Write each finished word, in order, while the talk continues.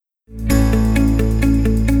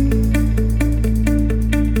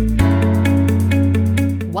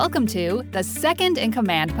Welcome to the Second in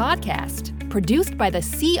Command podcast, produced by the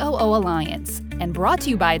COO Alliance and brought to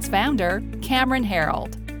you by its founder, Cameron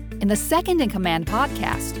Herold. In the Second in Command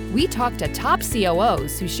podcast, we talk to top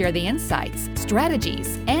COOs who share the insights,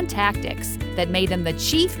 strategies, and tactics that made them the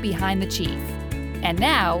chief behind the chief. And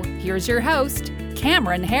now, here's your host,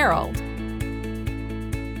 Cameron Herold.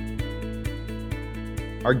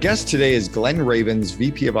 Our guest today is Glen Raven's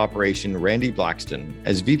VP of Operation, Randy Blackston.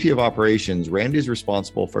 As VP of Operations, Randy is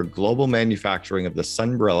responsible for global manufacturing of the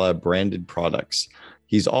Sunbrella branded products.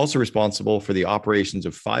 He's also responsible for the operations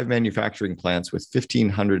of 5 manufacturing plants with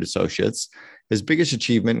 1,500 associates. His biggest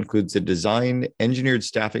achievement includes the design, engineered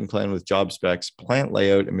staffing plan with job specs, plant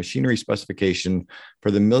layout, and machinery specification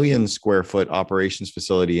for the 1 million square foot operations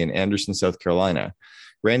facility in Anderson, South Carolina.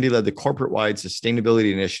 Randy led the corporate-wide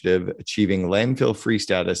sustainability initiative, achieving landfill-free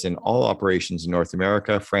status in all operations in North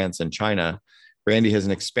America, France, and China. Randy has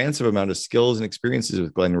an expansive amount of skills and experiences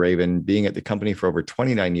with Glen Raven, being at the company for over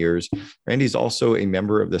 29 years. Randy is also a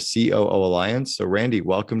member of the COO Alliance. So Randy,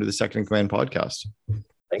 welcome to the Second in Command podcast.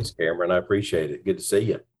 Thanks, Cameron. I appreciate it. Good to see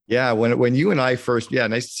you. Yeah, when you and I first,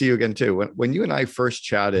 nice to see you again too. When you and I first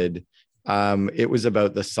chatted, it was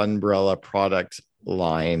about the Sunbrella product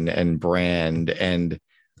line and brand, and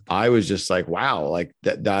I was just like, wow, like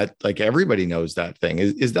that like everybody knows that thing.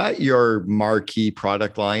 Is that your marquee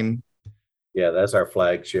product line? Yeah, that's our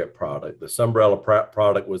flagship product. The Sunbrella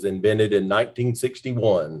product was invented in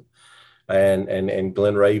 1961, and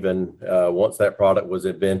Glen Raven, once that product was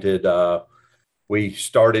invented, we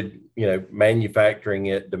started, manufacturing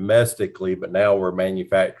it domestically, but now we're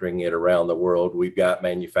manufacturing it around the world. We've got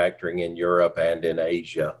manufacturing in Europe and in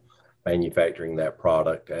Asia, manufacturing that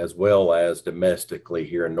product, as well as domestically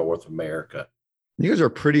here in North America. You guys are a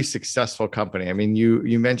pretty successful company. I mean,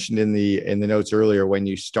 you mentioned in the notes earlier when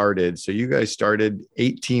you started. So you guys started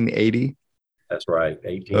 1880. That's right,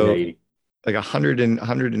 1880. So like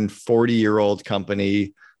 140-year-old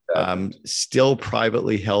company, still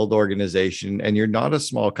privately held organization, and you're not a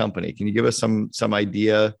small company. Can you give us some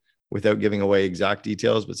idea, without giving away exact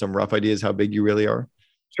details, but some rough ideas how big you really are?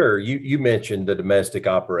 Sure. You mentioned the domestic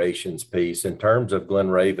operations piece. In terms of Glen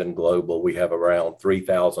Raven Global, we have around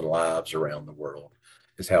 3,000 lives around the world,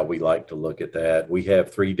 is how we like to look at that. We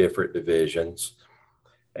have 3 different divisions,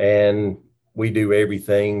 and we do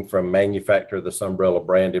everything from manufacture the Sunbrella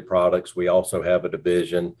branded products. We also have a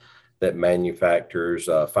division that manufactures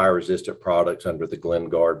fire-resistant products under the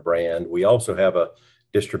GlenGuard brand. We also have a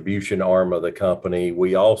distribution arm of the company.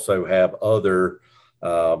 We also have other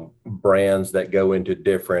brands that go into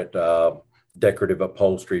different decorative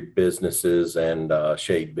upholstery businesses and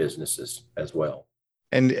shade businesses as well.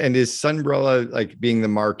 And is Sunbrella, like being the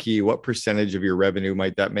marquee, what percentage of your revenue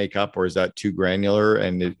might that make up, or is that too granular?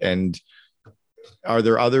 And are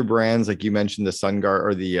there other brands, like you mentioned the SunGuard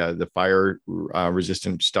or the fire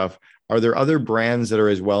resistant stuff? Are there other brands that are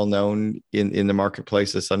as well known in the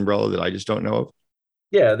marketplace as Sunbrella that I just don't know of?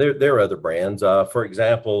 Yeah, there are other brands. For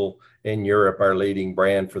example, in Europe, our leading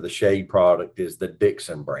brand for the shade product is the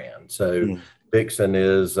Dixon brand. So Dixon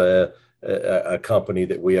is a company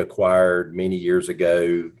that we acquired many years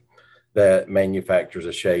ago that manufactures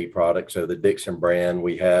a shade product. So the Dixon brand,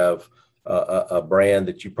 we have a brand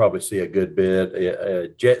that you probably see a good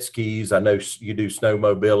bit, jet skis. I know you do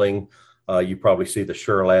snowmobiling. You probably see the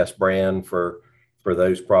Surelast brand for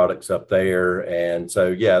those products up there. And so,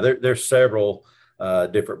 yeah, there's several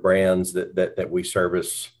different brands that we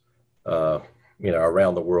service,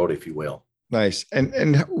 around the world, if you will. Nice.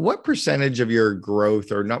 And what percentage of your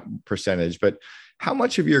growth, or not percentage, but how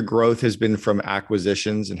much of your growth has been from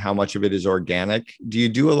acquisitions and how much of it is organic? Do you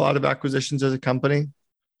do a lot of acquisitions as a company?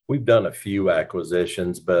 We've done a few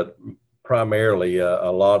acquisitions, but primarily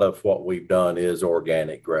a lot of what we've done is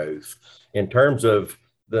organic growth. In terms of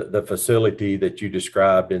the facility that you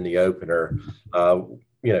described in the opener,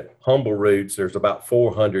 Humble Roots, there's about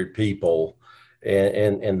 400 people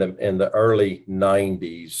in the early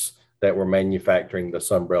 90s that were manufacturing the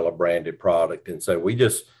Sunbrella branded product. And so we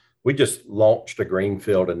just launched a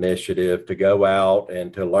Greenfield initiative to go out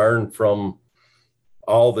and to learn from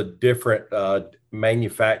all the different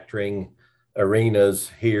manufacturing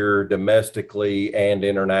arenas here domestically and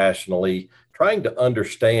internationally, trying to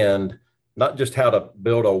understand not just how to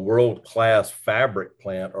build a world-class fabric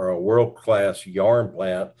plant or a world-class yarn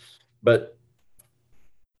plant, but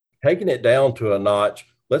taking it down to a notch.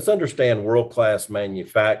 Let's understand world-class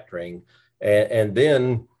manufacturing. And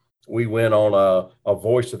then we went on a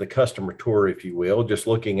voice of the customer tour, if you will, just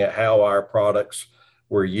looking at how our products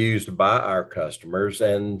were used by our customers.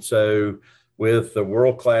 And so with the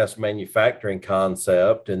world-class manufacturing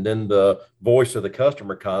concept and then the voice of the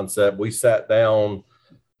customer concept, we sat down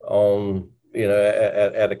on,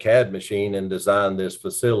 at a CAD machine and designed this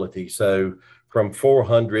facility. So from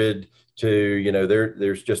 400 to,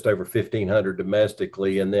 there's just over 1,500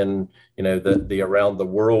 domestically. And then, the around the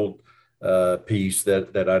world piece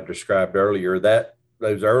that I described earlier, that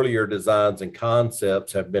those earlier designs and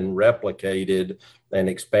concepts have been replicated and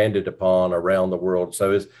expanded upon around the world.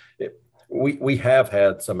 So we have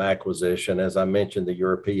had some acquisition. As I mentioned, the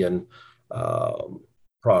European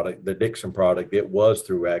product, the Dixon product, it was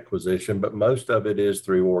through acquisition, but most of it is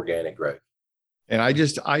through organic growth. And I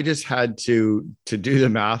just had to do the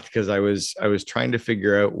math because I was trying to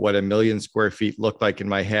figure out what 1 million square feet looked like in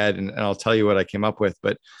my head, and I'll tell you what I came up with.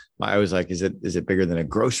 But I was like, is it bigger than a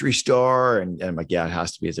grocery store? And I'm like, yeah, it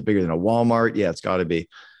has to be. Is it bigger than a Walmart? Yeah, it's got to be.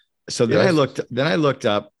 So then I looked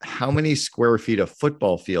up how many square feet a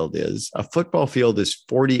football field is. A football field is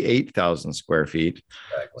 48,000 square feet.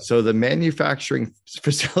 Exactly. So the manufacturing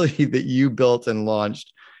facility that you built and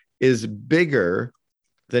launched is bigger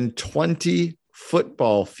than 20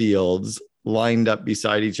 football fields lined up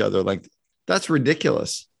beside each other. Like, that's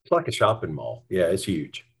ridiculous. It's like a shopping mall. Yeah, it's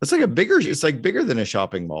huge. It's like bigger than a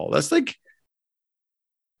shopping mall.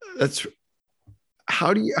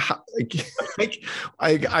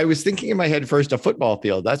 I was thinking in my head first, a football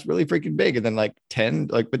field, that's really freaking big. And then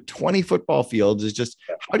but 20 football fields is just,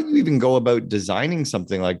 how do you even go about designing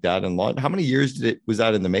something like that? And how many years was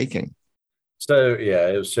that in the making? So, yeah,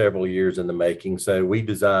 it was several years in the making. So we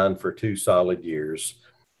designed for 2 solid years,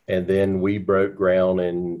 and then we broke ground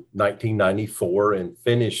in 1994 and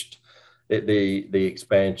finished the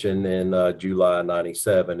expansion in July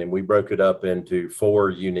 97. And we broke it up into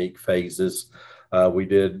 4 unique phases. We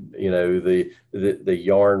did, the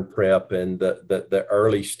yarn prep and the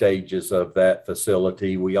early stages of that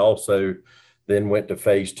facility. We also then went to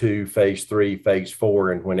phase 2, phase 3, phase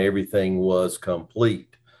 4. And when everything was complete,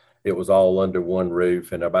 it was all under one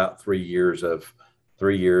roof, and about 3 years of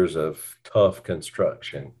tough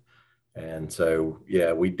construction. And so,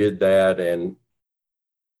 yeah, we did that. And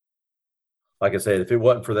like I said, if it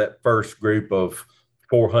wasn't for that first group of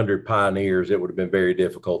 400 pioneers, it would have been very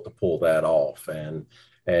difficult to pull that off.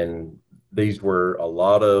 And these were a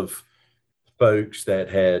lot of folks that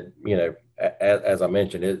had, as I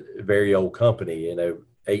mentioned, a very old company,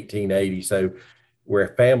 1880. So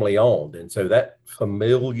we're family owned. And so that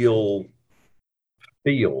familial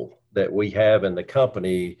feel that we have in the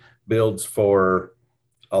company builds for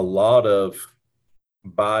a lot of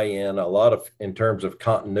buy-in, a lot of in terms of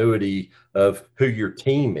continuity of who your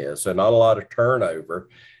team is. So not a lot of turnover.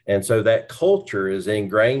 And so that culture is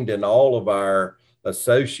ingrained in all of our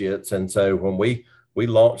associates. And so when we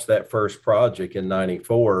launched that first project in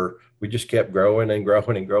 94, we just kept growing and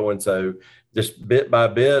growing and growing. So just bit by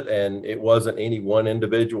bit, and it wasn't any one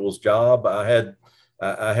individual's job. I had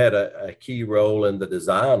a key role in the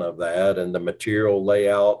design of that and the material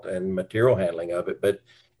layout and material handling of it. But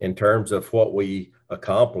in terms of what we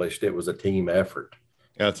accomplished, it was a team effort.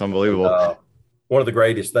 Yeah, it's unbelievable. One of the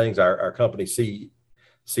greatest things, our company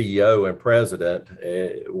CEO and president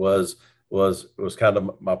was kind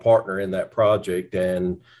of my partner in that project,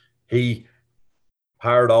 and he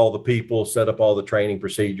hired all the people, set up all the training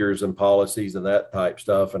procedures and policies and that type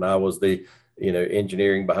stuff. And I was the,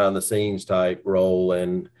 engineering behind the scenes type role.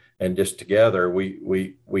 And just together,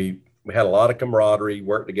 we had a lot of camaraderie,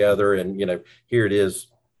 worked together. And, here it is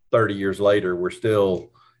 30 years later, we're still,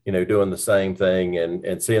 doing the same thing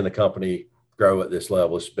and seeing the company grow at this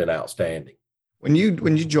level. It's been outstanding. When you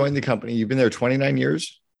joined the company, you've been there 29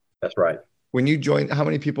 years? That's right. When you joined, how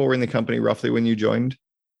many people were in the company roughly when you joined?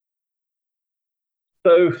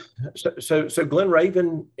 So Glen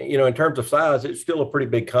Raven, in terms of size, it's still a pretty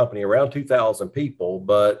big company, around 2,000 people,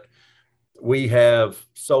 but we have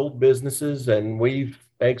sold businesses and we've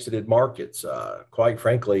exited markets. Quite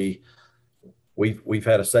frankly, we've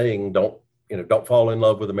had a saying, don't fall in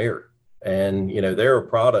love with a mirror. And, there are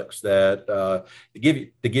products that, to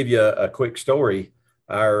give you a quick story,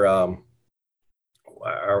 our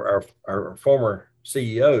former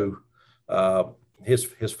CEO,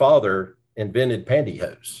 his father invented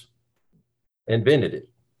pantyhose, invented it.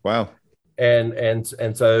 Wow. And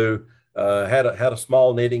so had a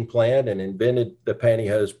small knitting plant and invented the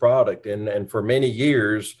pantyhose product. And for many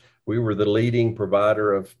years, we were the leading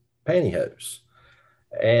provider of pantyhose.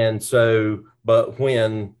 And so, but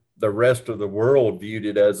when the rest of the world viewed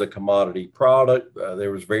it as a commodity product,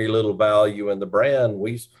 there was very little value in the brand,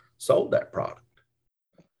 we sold that product.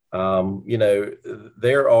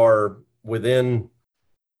 There are within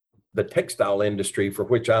the textile industry, for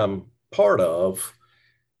which I'm part of,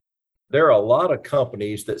 there are a lot of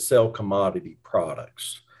companies that sell commodity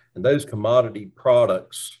products. And those commodity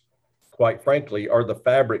products quite frankly, are the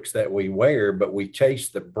fabrics that we wear, but we chase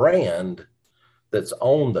the brand that's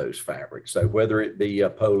on those fabrics. So whether it be a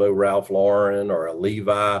Polo Ralph Lauren or a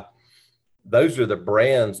Levi, those are the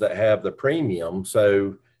brands that have the premium.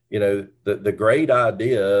 So, the great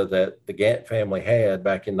idea that the Gantt family had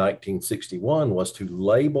back in 1961 was to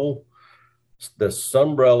label the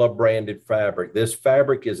Sunbrella branded fabric. This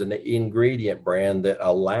fabric is an ingredient brand that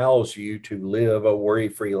allows you to live a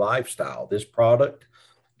worry-free lifestyle. This product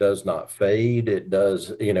does not fade. It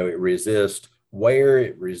does, it resists wear,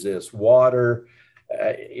 it resists water.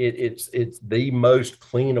 It's the most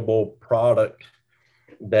cleanable product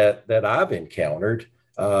that I've encountered.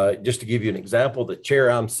 Just to give you an example, the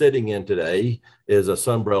chair I'm sitting in today is a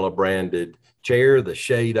Sunbrella branded chair. The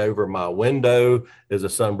shade over my window is a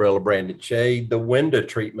Sunbrella branded shade. The window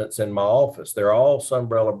treatments in my office, they're all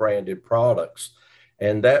Sunbrella branded products.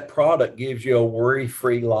 And that product gives you a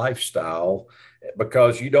worry-free lifestyle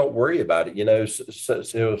because you don't worry about it. So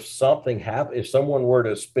if something happens, if someone were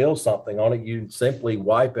to spill something on it, you simply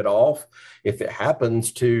wipe it off. If it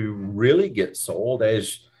happens to really get soiled,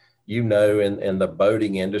 as in the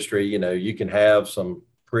boating industry, you can have some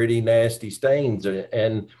pretty nasty stains,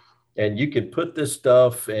 and you can put this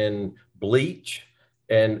stuff in bleach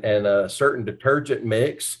and a certain detergent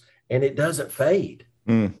mix, and it doesn't fade.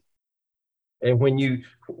 Mm. And when you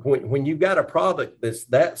got a product that's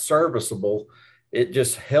that serviceable, it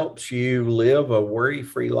just helps you live a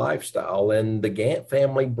worry-free lifestyle. And the Gantt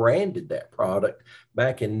family branded that product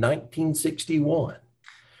back in 1961.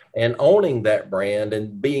 And owning that brand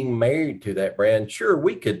and being married to that brand, sure,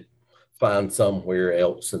 we could find somewhere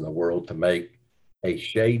else in the world to make a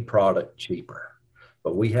shade product cheaper.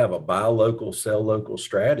 But we have a buy local, sell local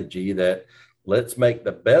strategy that let's make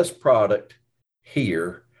the best product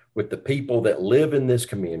here with the people that live in this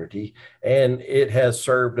community. And it has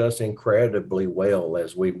served us incredibly well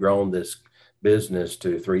as we've grown this business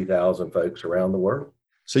to 3,000 folks around the world.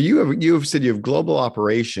 So you have said you have global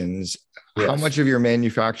operations. Yes. How much of your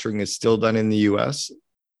manufacturing is still done in the U.S.?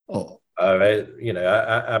 I'm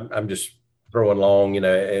just throwing along,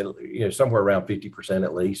 somewhere around 50%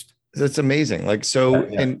 at least. That's amazing.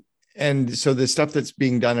 And so the stuff that's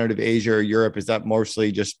being done out of Asia or Europe, is that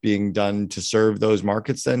mostly just being done to serve those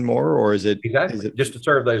markets then more, or is it? Exactly, just to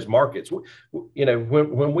serve those markets.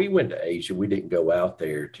 When we went to Asia, we didn't go out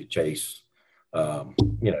there to chase,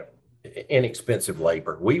 inexpensive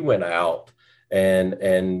labor. We went out and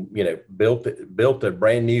built a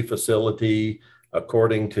brand new facility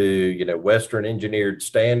according to, Western engineered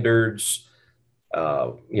standards.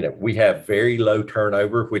 We have very low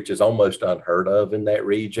turnover, which is almost unheard of in that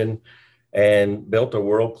region, and built a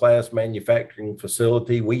world-class manufacturing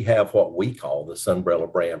facility. We have what we call the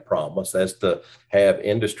Sunbrella brand promise. That's to have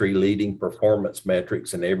industry-leading performance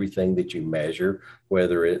metrics in everything that you measure,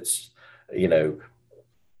 whether it's,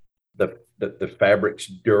 the fabric's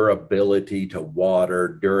durability to water,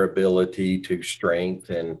 durability to strength,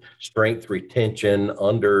 and strength retention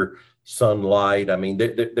under sunlight. I mean,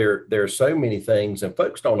 there are so many things, and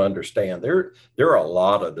folks don't understand. There are a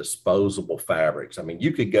lot of disposable fabrics. I mean,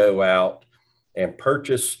 you could go out and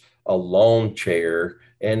purchase a lawn chair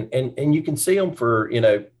and you can see them for,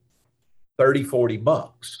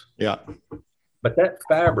 $30-$40. Yeah. But that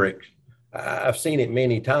fabric, I've seen it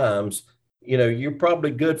many times. You're probably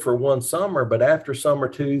good for one summer, but after summer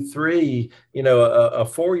 2, 3, a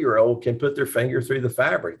 4-year-old can put their finger through the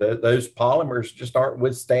fabric. Those polymers just aren't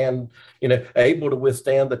able to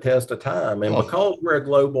withstand the test of time. And because we're a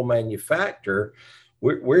global manufacturer,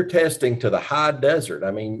 we're testing to the high desert. I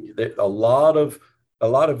mean, a lot of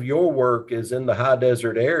your work is in the high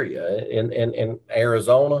desert area in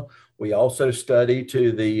Arizona. We also study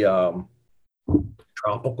to the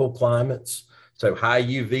tropical climates. So high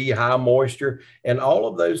UV, high moisture, and all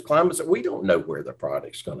of those climates, we don't know where the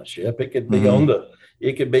product's going to ship. It could be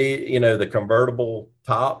the convertible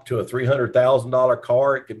top to a $300,000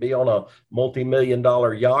 car. It could be on a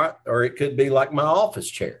multi-million-dollar yacht, or it could be like my office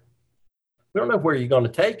chair. We don't know where you're going to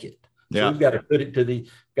take it. Yeah. So we've got to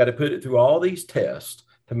put it through all these tests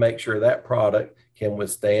to make sure that product can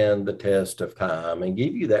withstand the test of time and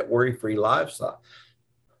give you that worry-free lifestyle.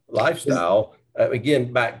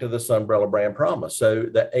 Again, back to the Sunbrella brand promise. So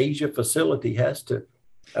the Asia facility has to.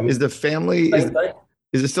 Is the family,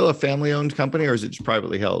 is it still a family-owned company, or is it just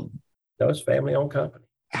privately held? No, it's a family-owned company.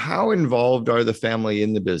 How involved are the family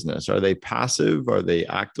in the business? Are they passive? Are they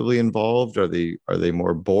actively involved? Are they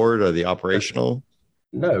more board? Are they operational?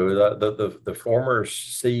 No, the former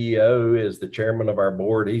CEO is the chairman of our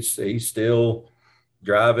board. He's still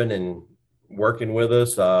driving and working with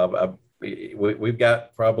us. We've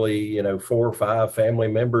got probably 4 or 5 family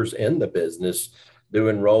members in the business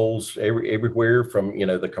doing roles everywhere from,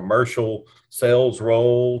 the commercial sales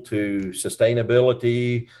role to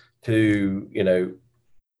sustainability to,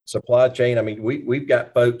 supply chain. I mean, we've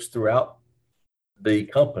got folks throughout the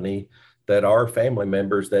company that are family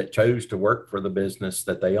members that chose to work for the business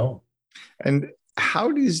that they own. And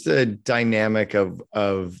how does the dynamic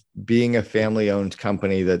of being a family-owned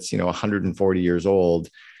company that's 140 years old,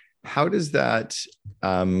 how does that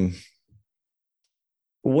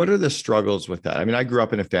what are the struggles with that? I mean, I grew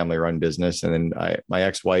up in a family-run business, and then my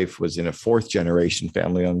ex-wife was in a fourth-generation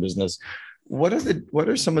family-owned business. What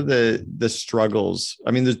are some of the struggles?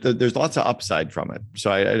 I mean, there's lots of upside from it.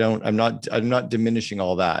 So I'm not diminishing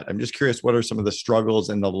all that. I'm just curious, what are some of the struggles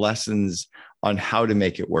and the lessons on how to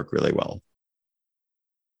make it work really well?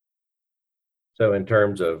 So in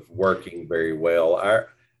terms of working very well,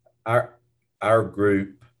 our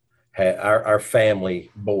group, our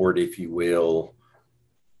family board, if you will,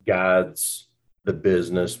 guides the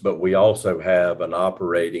business, but we also have an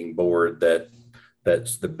operating board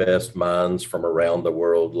that's the best minds from around the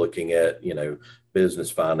world looking at, business,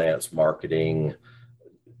 finance, marketing,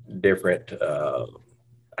 different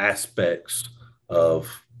aspects of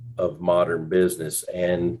modern business.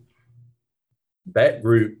 And that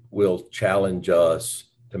group will challenge us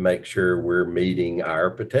to make sure we're meeting our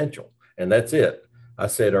potential. And that's it. I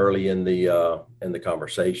said early in the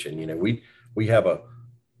conversation, we have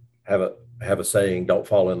a saying, don't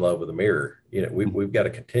fall in love with a mirror. We've got to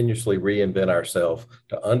continuously reinvent ourselves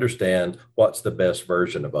to understand what's the best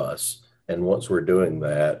version of us. And once we're doing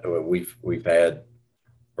that, we've had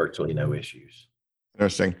virtually no issues.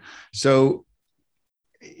 Interesting. So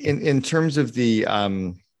in terms of the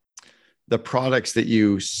products that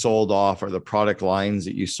you sold off, or the product lines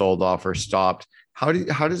that you sold off or stopped, how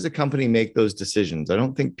does the company make those decisions? I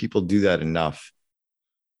don't think people do that enough.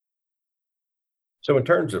 So in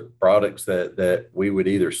terms of products that we would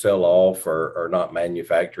either sell off or not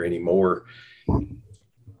manufacture anymore,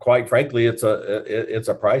 quite frankly, it's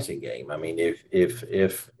a pricing game. I mean,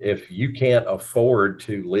 if you can't afford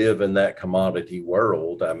to live in that commodity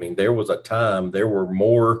world, I mean, there was a time there were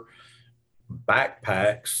more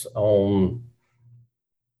backpacks on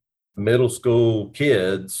middle school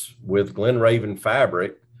kids with Glen Raven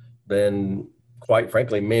fabric than, quite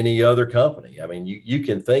frankly, many other company. I mean, you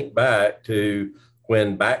can think back to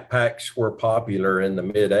when backpacks were popular in the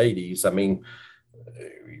mid 80s. I mean,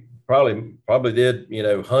 probably did,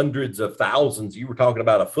 hundreds of thousands. You were talking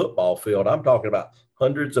about a football field. I'm talking about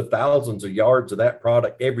hundreds of thousands of yards of that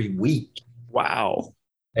product every week. Wow.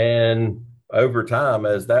 And over time,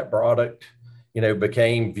 as that product,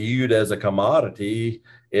 became viewed as a commodity,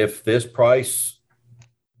 if this price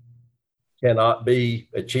cannot be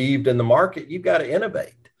achieved in the market, you've got to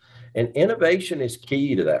innovate. And innovation is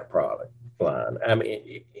key to that product line. I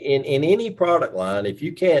mean, in any product line, if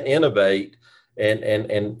you can't innovate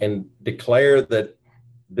and declare that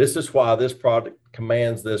this is why this product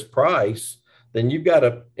commands this price, then you've got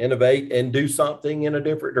to innovate and do something in a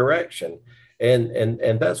different direction.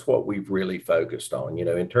 And that's what we've really focused on,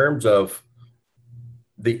 in terms of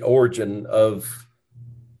the origin of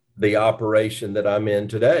the operation that I'm in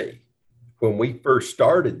today. When we first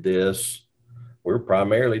started this, we were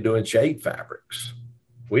primarily doing shade fabrics.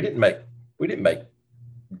 We didn't make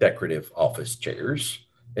decorative office chairs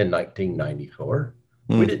in 1994.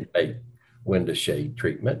 We didn't make window shade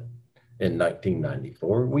treatment in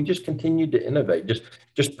 1994. We just continued to innovate,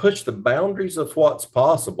 just push the boundaries of what's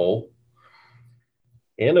possible,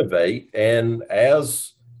 innovate. And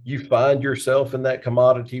as you find yourself in that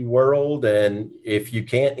commodity world, and if you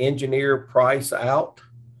can't engineer cost out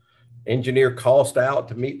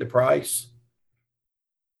to meet the price,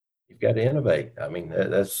 you've got to innovate. I mean,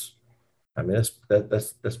 that's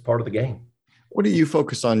part of the game. What do you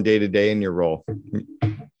focus on day to day in your role?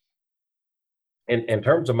 In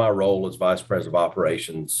terms of my role as Vice President of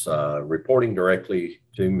Operations, reporting directly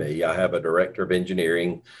to me, I have a Director of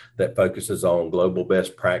Engineering that focuses on global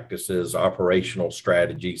best practices, operational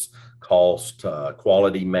strategies, cost,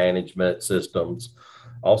 quality management systems.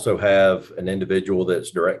 Also have an individual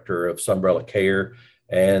that's Director of Sunbrella Care,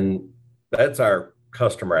 and that's our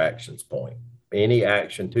customer actions point. Any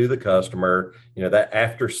action to the customer, that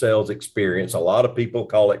after sales experience. A lot of people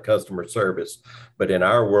call it customer service, but in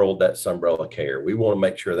our world, that's Sunbrella Care. We want to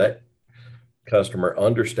make sure that customer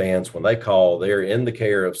understands when they call, they're in the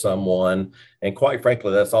care of someone. And quite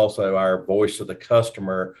frankly, that's also our voice of the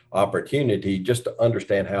customer opportunity, just to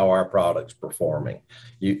understand how our product's performing.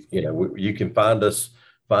 You can find us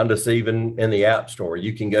even in the App Store.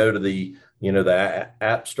 You can go to the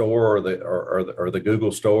App Store or the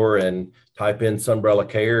Google Store and type in Sunbrella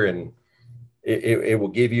Care, and it will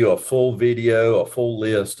give you a full video, a full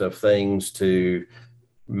list of things to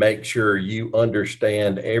make sure you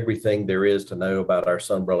understand everything there is to know about our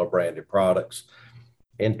Sunbrella branded products.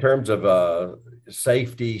 In terms of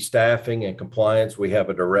safety, staffing, and compliance, I have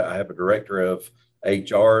a director of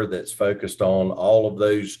HR that's focused on all of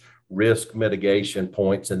those risk mitigation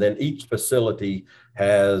points. And then each facility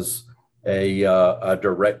has a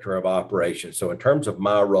director of operations. So in terms of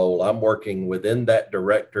my role, I'm working within that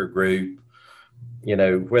director group,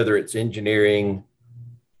 whether it's engineering,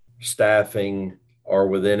 staffing, or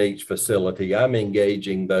within each facility, I'm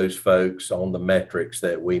engaging those folks on the metrics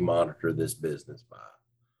that we monitor this business by.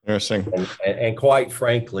 Interesting. And quite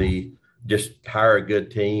frankly, just hire a good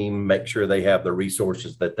team, make sure they have the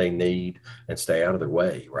resources that they need, and stay out of their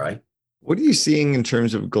way, right? What are you seeing in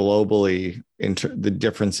terms of globally the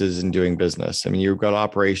differences in doing business? I mean, you've got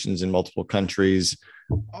operations in multiple countries.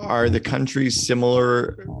 Are the countries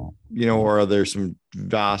similar, or are there some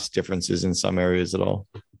vast differences in some areas at all?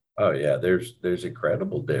 Oh yeah, there's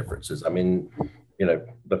incredible differences. I mean,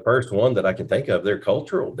 the first one that I can think of, they're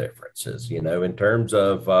cultural differences, in terms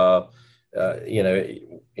of,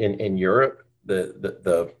 in Europe,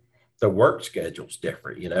 the work schedule's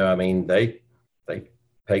different, I mean, they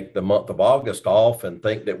take the month of August off and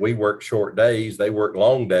think that we work short days, they work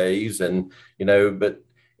long days. And, but,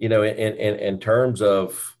 in terms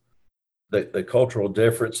of the cultural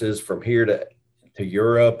differences from here to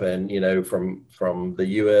Europe and, from the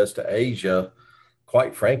US to Asia,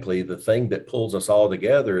 quite frankly, the thing that pulls us all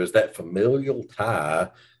together is that familial tie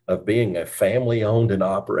of being a family-owned and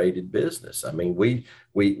operated business. I mean,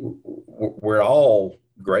 we're all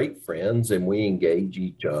great friends and we engage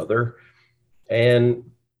each other. And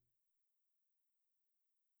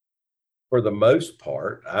for the most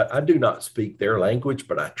part, I do not speak their language,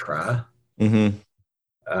 but I try. Mm-hmm.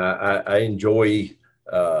 I enjoy,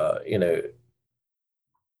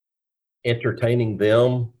 entertaining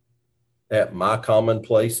them at my common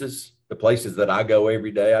places, the places that I go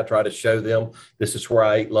every day. I try to show them this is where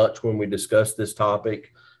I ate lunch when we discussed this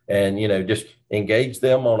topic, and, just engage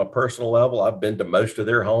them on a personal level. I've been to most of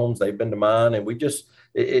their homes. They've been to mine. And we just,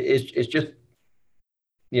 it's just,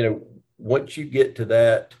 once you get to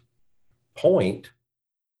that point,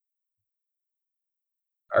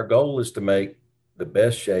 our goal is to make the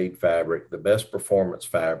best shade fabric, the best performance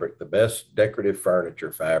fabric, the best decorative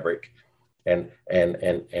furniture fabric, and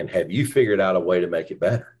have you figured out a way to make it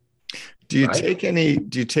better? Do you take any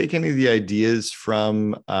of the ideas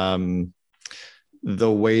from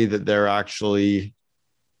the way that they're actually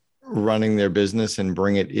running their business and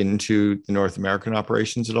bring it into the North American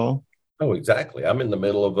operations at all? Oh, exactly. I'm in the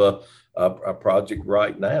middle of a project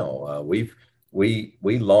right now. We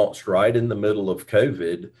launched right in the middle of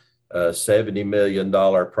COVID, a $70 million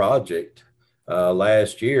project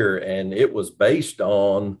last year, and it was based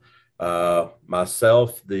on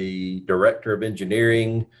myself, the director of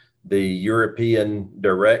engineering, the European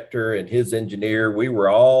director, and his engineer. We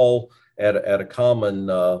were all at a common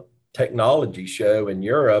technology show in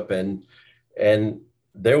Europe, and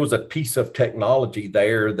there was a piece of technology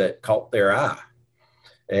there that caught their eye,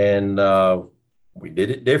 and we did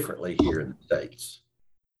it differently here in the States.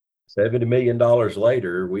 $70 million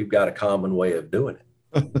later, we've got a common way of doing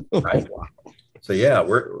it, right? So yeah,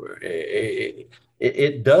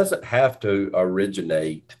 it doesn't have to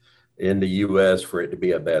originate in the US for it to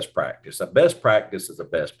be a best practice. A best practice is a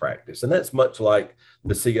best practice. And that's much like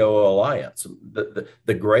the COO Alliance.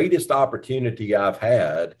 The greatest opportunity I've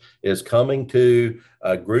had is coming to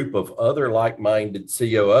a group of other like-minded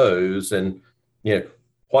COOs and,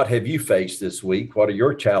 what have you faced this week? What are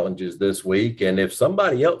your challenges this week? And if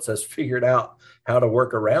somebody else has figured out how to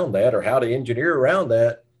work around that or how to engineer around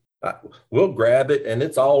that, we'll grab it, and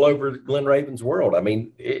it's all over Glen Raven's world. I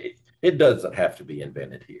mean, it doesn't have to be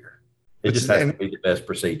invented here. It just has to be the best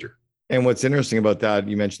procedure. And what's interesting about that,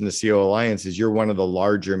 you mentioned the CO Alliance, is you're one of the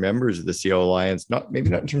larger members of the CO Alliance, maybe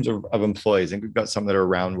not in terms of employees. I think we've got some that are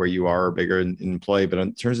around where you are or bigger in employee, but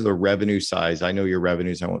in terms of the revenue size, I know your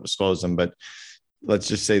revenues, I won't disclose them, but let's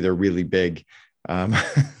just say they're really big.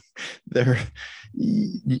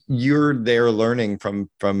 You're there learning from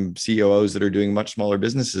COOs that are doing much smaller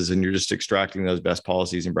businesses, and you're just extracting those best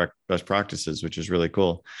policies and best practices, which is really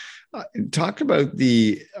cool. Talk about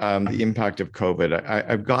the impact of COVID.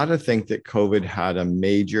 I've got to think that COVID had a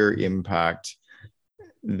major impact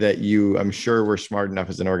that I'm sure were smart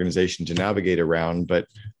enough as an organization to navigate around. But,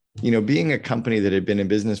 being a company that had been in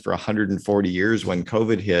business for 140 years when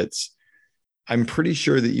COVID hits, I'm pretty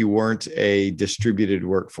sure that you weren't a distributed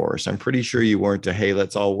workforce. I'm pretty sure you weren't a, hey,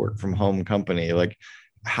 let's all work from home company. Like,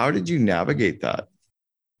 how did you navigate that?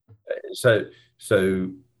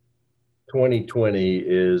 So 2020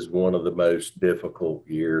 is one of the most difficult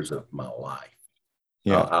years of my life.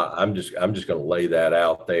 Yeah. I'm just going to lay that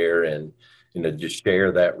out there and, just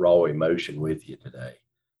share that raw emotion with you today.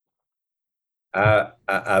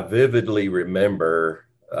 I vividly remember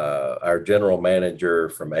our general manager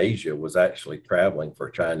from Asia was actually traveling for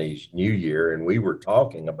Chinese New Year, and we were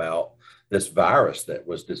talking about this virus that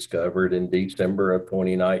was discovered in December of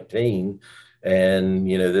 2019, and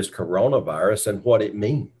this coronavirus and what it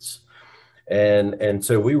means. And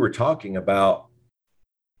so we were talking about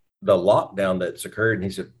the lockdown that's occurred, and he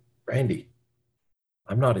said, "Randy,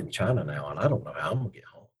 I'm not in China now, and I don't know how I'm gonna get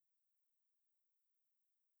home."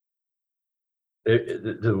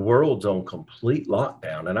 The world's on complete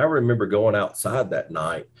lockdown, and I remember going outside that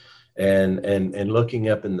night and looking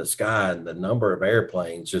up in the sky, and the number of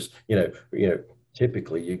airplanes just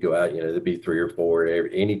typically you go out, there'd be 3 or 4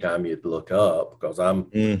 anytime you'd look up, because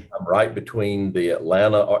I'm right between the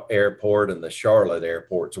Atlanta airport and the Charlotte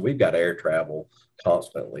airport, so we've got air travel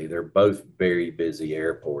constantly. They're both very busy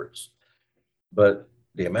airports, but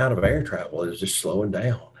the amount of air travel is just slowing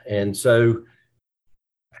down. And so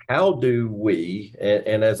how do we,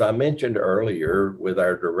 and as I mentioned earlier with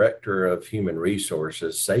our director of human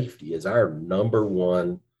resources, safety is our number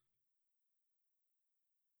one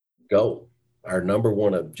goal, our number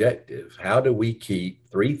one objective. How do we keep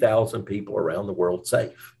 3,000 people around the world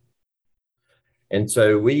safe? And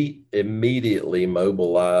so we immediately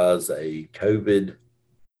mobilize a COVID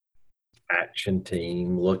action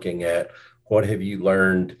team looking at what have you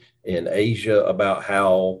learned in Asia about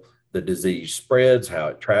how the disease spreads, how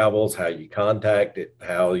it travels, how you contact it,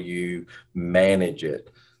 how you manage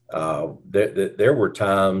it. There were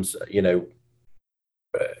times,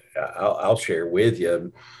 I'll share with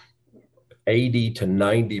you, 80 to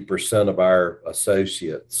 90% of our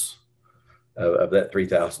associates of that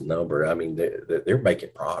 3,000 number, I mean, they're making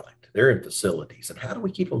product, they're in facilities, and how do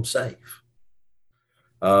we keep them safe?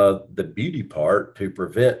 The beauty part, to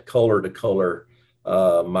prevent color to color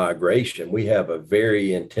migration, we have a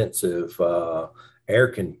very intensive air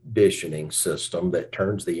conditioning system that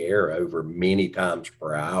turns the air over many times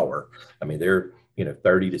per hour. I mean, they're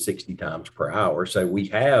 30 to 60 times per hour. So we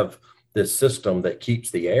have this system that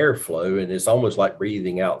keeps the airflow, and it's almost like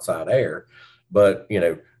breathing outside air. But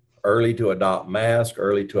early to adopt masks,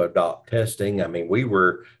 early to adopt testing. I mean,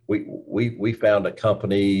 we found a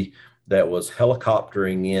company that was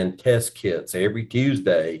helicoptering in test kits every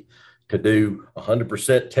Tuesday to do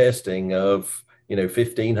 100% testing of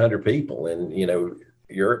 1,500 people, and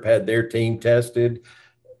Europe had their team tested,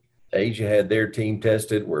 Asia had their team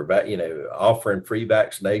tested. We're about offering free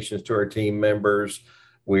vaccinations to our team members.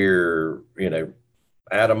 We're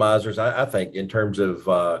atomizers. I think in terms of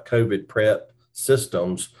COVID prep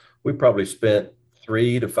systems, we probably spent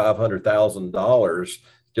 $300,000 to $500,000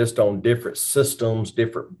 just on different systems,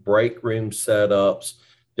 different break room setups,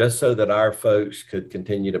 just so that our folks could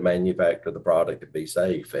continue to manufacture the product and be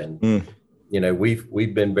safe. And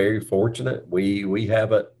we've been very fortunate. We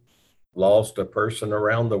haven't lost a person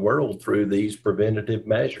around the world through these preventative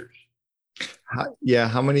measures.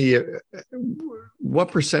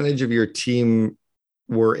 What percentage of your team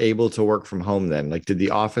were able to work from home then? Like, did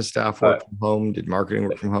the office staff work from home? Did marketing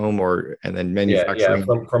work from home, and then manufacturing?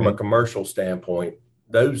 Yeah. From a commercial standpoint,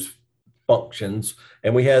 those functions,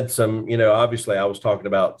 and we had some, obviously I was talking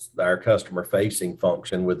about our customer facing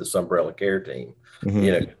function with the Sunbrella Care team.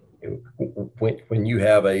 Mm-hmm. When you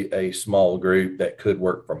have a small group that could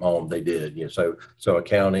work from home, they did. So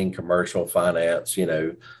accounting, commercial, finance,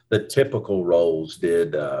 the typical roles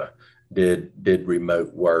did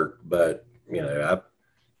remote work. But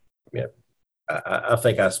I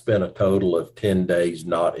think I spent a total of 10 days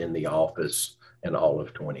not in the office in all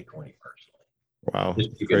of 2020 personally. Wow,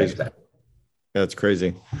 just to crazy. That's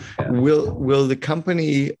crazy. Yeah. Will the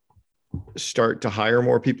company start to hire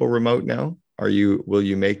more people remote now? Will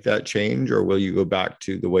you make that change, or will you go back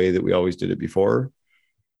to the way that we always did it before?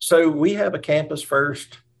 So we have a campus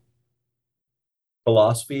first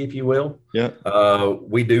philosophy, if you will. Yeah.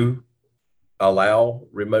 We do allow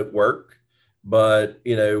remote work, but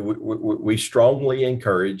we strongly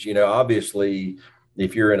encourage, obviously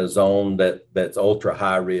if you're in a zone that's ultra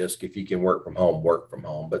high risk, if you can work from home, work from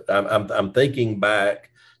home. But I'm thinking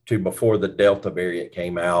back to before the Delta variant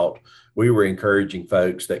came out, we were encouraging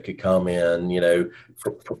folks that could come in,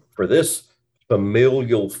 for this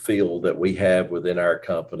familial feel that we have within our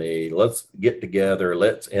company. Let's get together,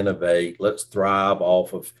 let's innovate, let's thrive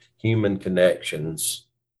off of human connections.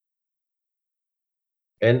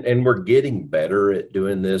 And we're getting better at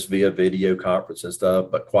doing this via video conference and stuff,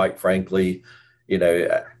 but quite frankly,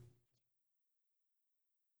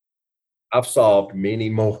 I've solved many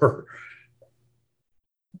more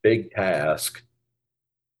big task,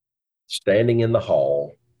 standing in the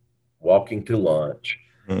hall, walking to lunch,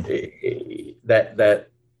 that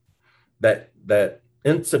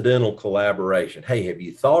incidental collaboration. Hey, have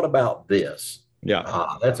you thought about this?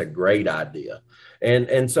 Yeah. That's a great idea.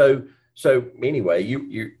 And so anyway,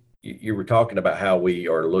 you were talking about how we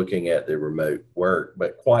are looking at the remote work,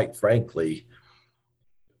 but quite frankly,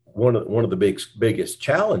 one of the biggest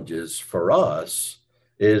challenges for us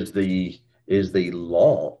is the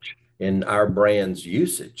launch in our brand's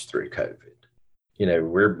usage through COVID.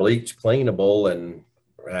 We're bleach cleanable, and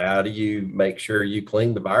how do you make sure you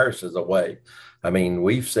clean the viruses away? I mean,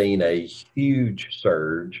 we've seen a huge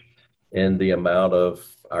surge in the amount of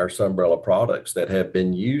our Sunbrella products that have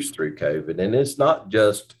been used through COVID. And it's not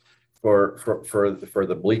just for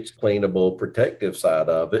the bleach cleanable protective side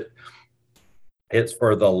of it. It's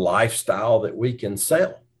for the lifestyle that we can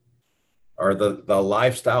sell, or the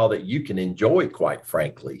lifestyle that you can enjoy, quite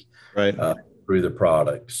frankly, right, through the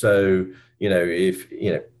product. So, if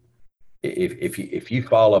you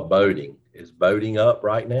follow boating, is boating up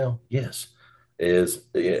right now? Yes.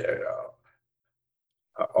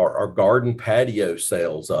 Are garden patio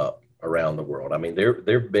sales up around the world? I mean,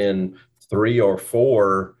 there've been 3 or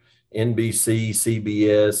 4 NBC,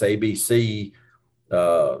 CBS, ABC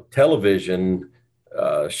television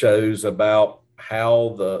shows about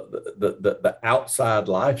how the outside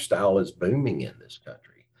lifestyle is booming in this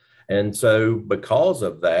country. And so because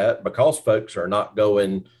of that, because folks are not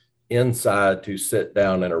going inside to sit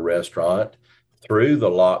down in a restaurant, through the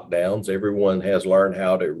lockdowns, everyone has learned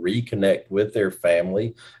how to reconnect with their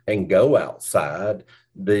family and go outside.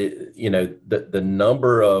 The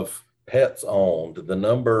number of pets owned, the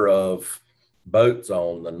number of boats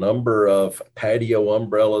owned, the number of patio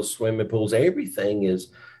umbrellas, swimming pools, everything is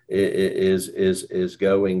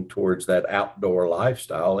going towards that outdoor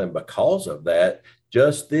lifestyle. And because of that,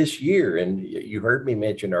 just this year, and you heard me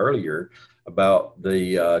mention earlier about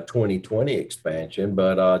the 2020 expansion,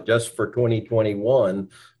 but just for 2021,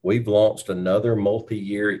 we've launched another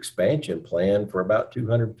multi-year expansion plan for about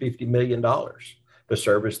 $250 million to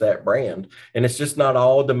service that brand. And it's just not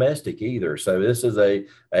all domestic either. So this is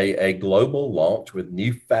a global launch with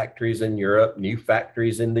new factories in Europe, new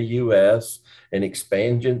factories in the US, and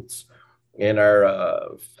expansions in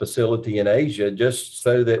our facility in Asia, just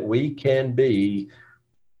so that we can be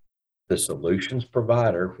the solutions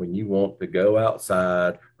provider when you want to go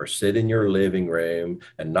outside or sit in your living room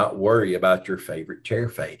and not worry about your favorite chair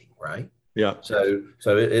fading, right? Yeah. So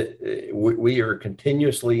we are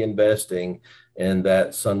continuously investing in that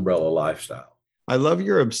Sunbrella lifestyle. I love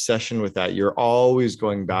your obsession with that. You're always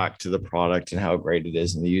going back to the product and how great it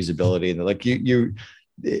is and the usability, and like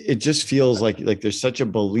it just feels like there's such a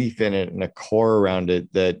belief in it and a core around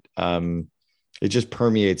it that it just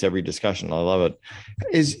permeates every discussion. I love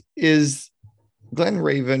it. Is Glen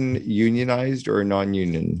Raven unionized or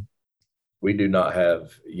non-union? We do not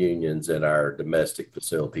have unions in our domestic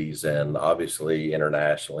facilities, and obviously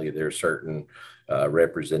internationally there are certain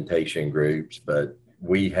representation groups, but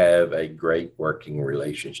we have a great working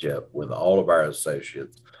relationship with all of our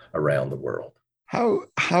associates around the world.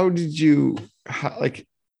 How did you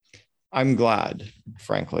I'm glad,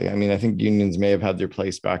 frankly. I mean, I think unions may have had their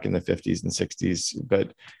place back in the 50s and 60s,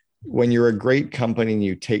 but when you're a great company and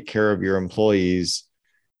you take care of your employees,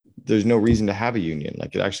 there's no reason to have a union.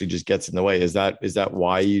 Like, it actually just gets in the way. Is that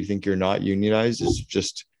why you think you're not unionized? Is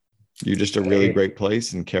just you're just a really great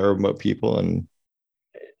place and care about people? And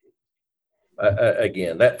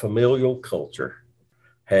again, that familial culture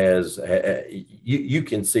has you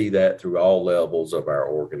can see that through all levels of our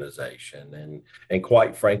organization, and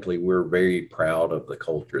quite frankly, we're very proud of the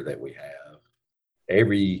culture that we have.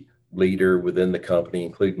 Every leader within the company,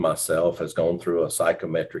 including myself, has gone through a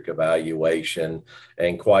psychometric evaluation,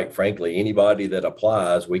 and quite frankly, anybody that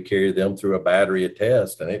applies, we carry them through a battery of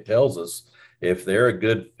tests, and it tells us if they're a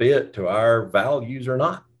good fit to our values or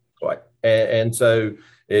not. And so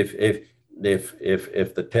if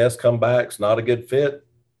the test come back, it's not a good fit,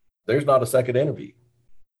 there's not a second interview.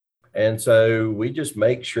 And so we just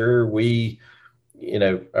make sure we,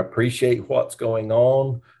 appreciate what's going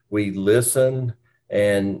on. We listen,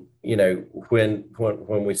 and, when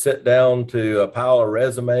we sit down to a pile of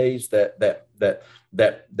resumes that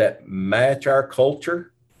match our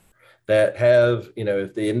culture, that have,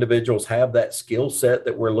 if the individuals have that skill set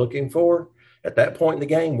that we're looking for, at that point in the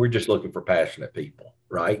game, we're just looking for passionate people,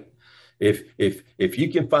 right? If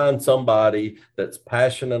you can find somebody that's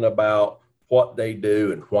passionate about what they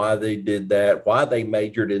do and why they did that, why they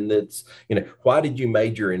majored in this, why did you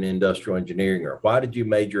major in industrial engineering, or why did you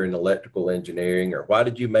major in electrical engineering, or why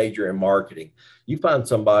did you major in marketing? You find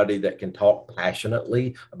somebody that can talk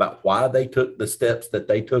passionately about why they took the steps that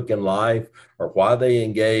they took in life, or why they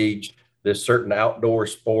engaged this certain outdoor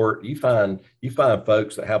sport. You find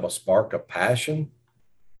folks that have a spark of passion.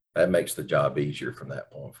 That makes the job easier from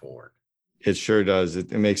that point forward. It sure does.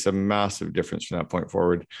 It makes a massive difference from that point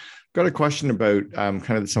forward. Got a question about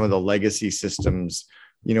kind of some of the legacy systems.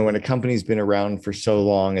 When a company's been around for so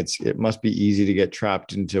long, it must be easy to get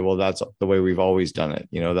trapped into, well, that's the way we've always done it.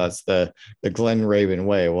 That's the Glen Raven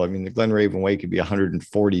way. Well, I mean, the Glen Raven way could be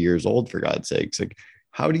 140 years old, for God's sakes. Like,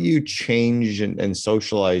 how do you change and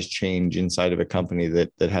socialize change inside of a company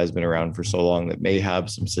that has been around for so long, that may have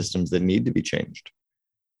some systems that need to be changed?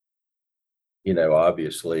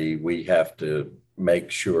 Obviously we have to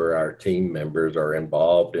make sure our team members are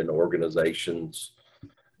involved in organizations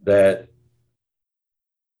that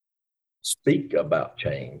speak about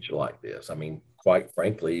change like this. I mean, quite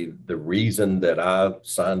frankly, the reason that I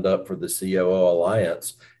signed up for the COO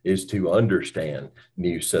Alliance is to understand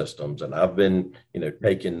new systems. And I've been,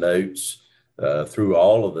 taking notes through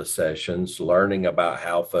all of the sessions, learning about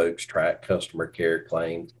how folks track customer care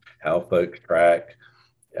claims, how folks track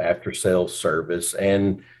after sales service.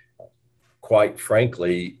 And quite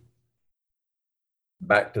frankly,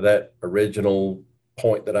 back to that original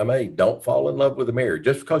point that I made, don't fall in love with the mirror.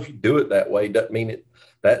 Just because you do it that way doesn't mean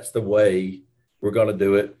that's the way we're going to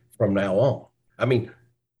do it from now on. I mean,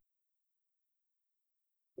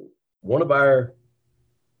 one of our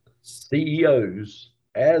CEOs,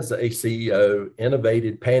 as a CEO,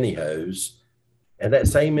 innovated pantyhose, and that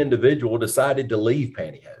same individual decided to leave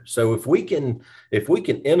pantyhose. So if we can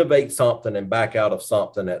innovate something and back out of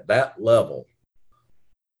something at that level,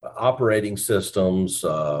 operating systems,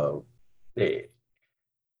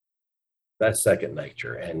 that's second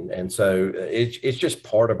nature. And so it's just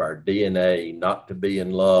part of our DNA not to be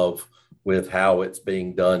in love with how it's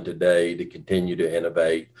being done today, to continue to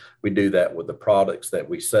innovate. We do that with the products that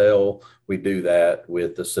we sell. We do that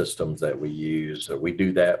with the systems that we use. We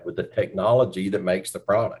do that with the technology that makes the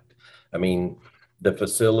product. I mean, the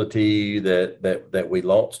facility that we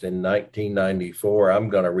launched in 1994, I'm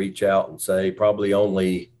going to reach out and say probably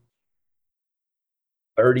only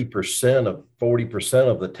 40%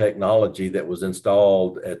 of the technology that was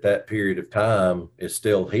installed at that period of time is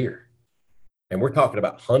still here. And we're talking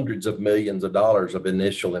about hundreds of millions of dollars of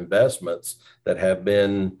initial investments that have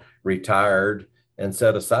been retired and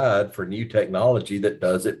set aside for new technology that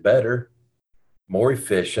does it better, more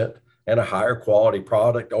efficient, and a higher quality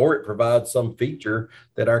product, or it provides some feature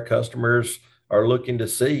that our customers are looking to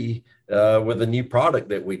see with a new product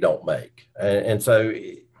that we don't make. And so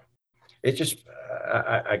it's just,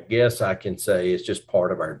 I guess I can say it's just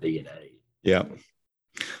part of our DNA. Yeah.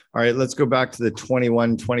 All right, let's go back to the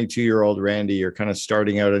 21, 22-year-old Randy. You're kind of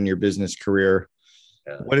starting out in your business career.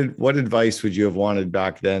 Yeah. What advice would you have wanted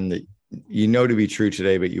back then that to be true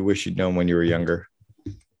today, but you wish you'd known when you were younger?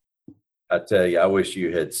 I tell you, I wish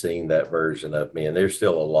you had seen that version of me, and there's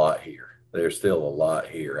still a lot here.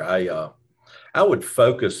 I would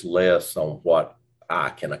focus less on what I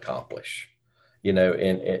can accomplish.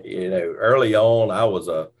 Early on, I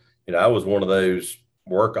was one of those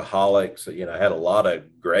workaholics. I had a lot of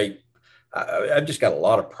I just got a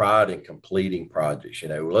lot of pride in completing projects.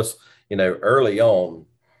 Early on,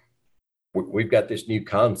 we've got this new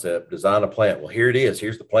concept, design a plant. Well, here it is.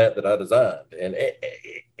 Here's the plant that I designed. And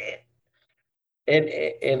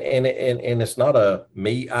it's not a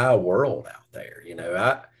me-I world out there.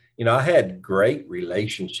 I had great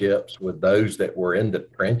relationships with those that were in the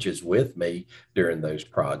trenches with me during those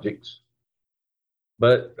projects.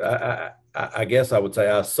 But I guess I would say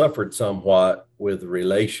I suffered somewhat with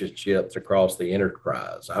relationships across the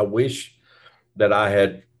enterprise. I wish that I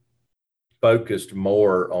had focused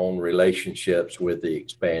more on relationships with the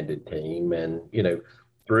expanded team, and,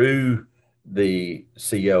 through the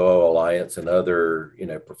COO Alliance and other,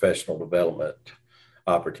 professional development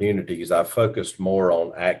opportunities, I focused more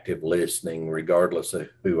on active listening, regardless of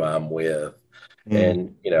who I'm with.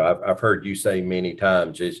 And, I've heard you say many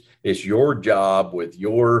times, it's your job with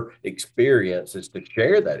your experience is to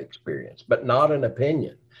share that experience, but not an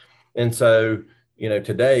opinion. And so,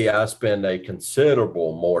 today I spend a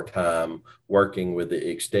considerable more time working with the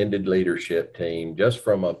extended leadership team, just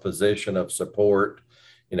from a position of support,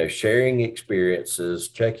 sharing experiences,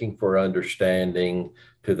 checking for understanding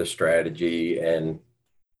to the strategy, and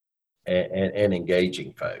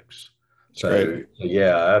engaging folks. So,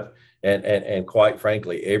 yeah, and quite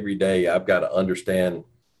frankly, every day I've got to understand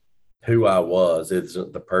who I was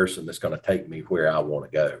isn't the person that's going to take me where I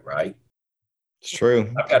want to go, right? It's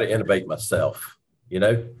true. I've got to innovate myself, you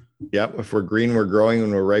know? Yep. If we're green, we're growing.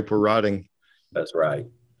 When we're ripe, we're rotting. That's right.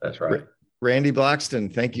 That's right. Randy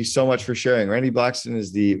Blackston, thank you so much for sharing. Randy Blackston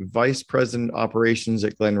is the Vice President Operations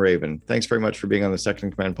at Glen Raven. Thanks very much for being on the Second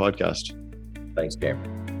in Command podcast. Thanks,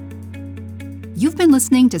 Cameron. You've been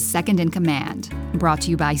listening to Second in Command, brought to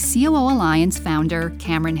you by COO Alliance founder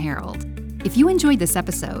Cameron Herold. If you enjoyed this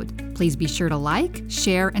episode, please be sure to like,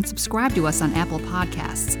 share, and subscribe to us on Apple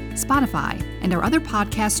Podcasts, Spotify, and our other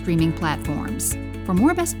podcast streaming platforms. For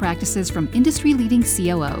more best practices from industry-leading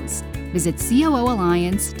COOs, visit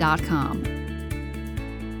COOalliance.com.